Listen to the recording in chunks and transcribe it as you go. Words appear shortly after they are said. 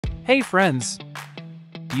Hey friends!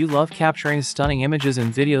 Do you love capturing stunning images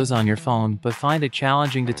and videos on your phone but find it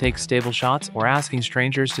challenging to take stable shots or asking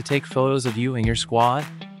strangers to take photos of you and your squad?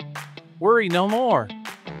 Worry no more!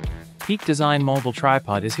 Peak Design Mobile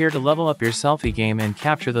Tripod is here to level up your selfie game and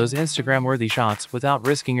capture those Instagram-worthy shots without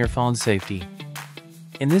risking your phone's safety.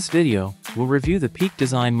 In this video, we'll review the Peak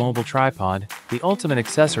Design Mobile Tripod, the ultimate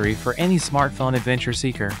accessory for any smartphone adventure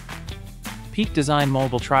seeker. Peak Design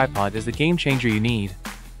Mobile Tripod is the game changer you need.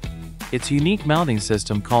 Its unique mounting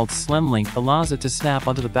system called SlimLink allows it to snap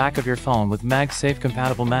onto the back of your phone with MagSafe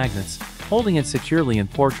compatible magnets, holding it securely in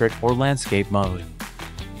portrait or landscape mode.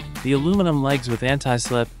 The aluminum legs with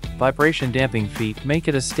anti-slip, vibration damping feet make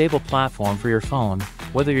it a stable platform for your phone,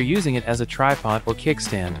 whether you're using it as a tripod or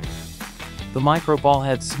kickstand. The micro ball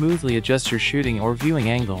head smoothly adjusts your shooting or viewing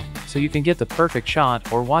angle, so you can get the perfect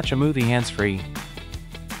shot or watch a movie hands-free.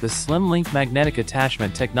 The SlimLink magnetic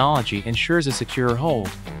attachment technology ensures a secure hold,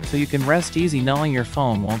 so you can rest easy knowing your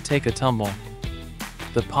phone won't take a tumble.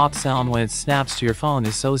 The pop sound when it snaps to your phone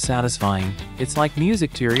is so satisfying, it's like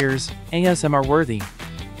music to your ears, ASMR worthy.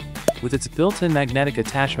 With its built-in magnetic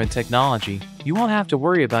attachment technology, you won't have to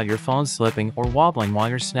worry about your phone slipping or wobbling while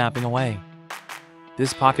you're snapping away.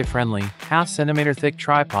 This pocket-friendly, half-centimeter thick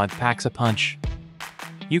tripod packs a punch.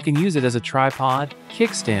 You can use it as a tripod,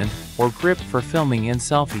 kickstand, or grip for filming and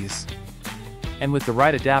selfies. And with the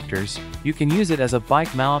right adapters, you can use it as a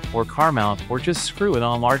bike mount or car mount or just screw it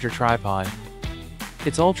on a larger tripod.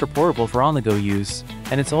 It's ultra-portable for on-the-go use,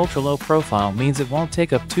 and its ultra-low profile means it won't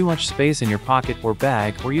take up too much space in your pocket or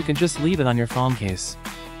bag, or you can just leave it on your phone case.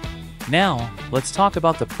 Now, let's talk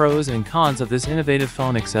about the pros and cons of this innovative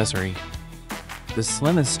phone accessory. The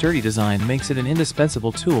slim and sturdy design makes it an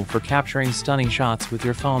indispensable tool for capturing stunning shots with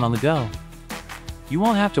your phone on the go. You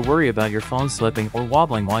won't have to worry about your phone slipping or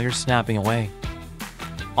wobbling while you're snapping away.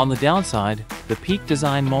 On the downside, the Peak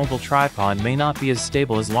Design Mobile Tripod may not be as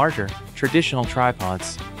stable as larger, traditional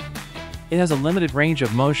tripods. It has a limited range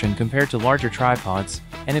of motion compared to larger tripods,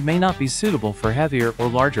 and it may not be suitable for heavier or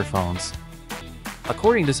larger phones.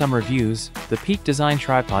 According to some reviews, the Peak Design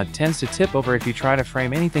Tripod tends to tip over if you try to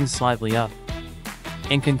frame anything slightly up.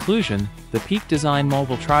 In conclusion, the Peak Design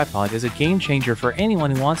Mobile Tripod is a game changer for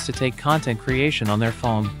anyone who wants to take content creation on their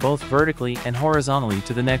phone both vertically and horizontally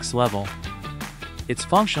to the next level. It's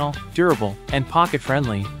functional, durable, and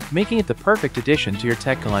pocket-friendly, making it the perfect addition to your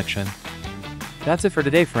tech collection. That's it for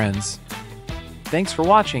today, friends. Thanks for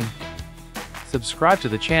watching. Subscribe to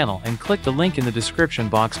the channel and click the link in the description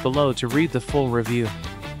box below to read the full review.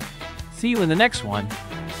 See you in the next one.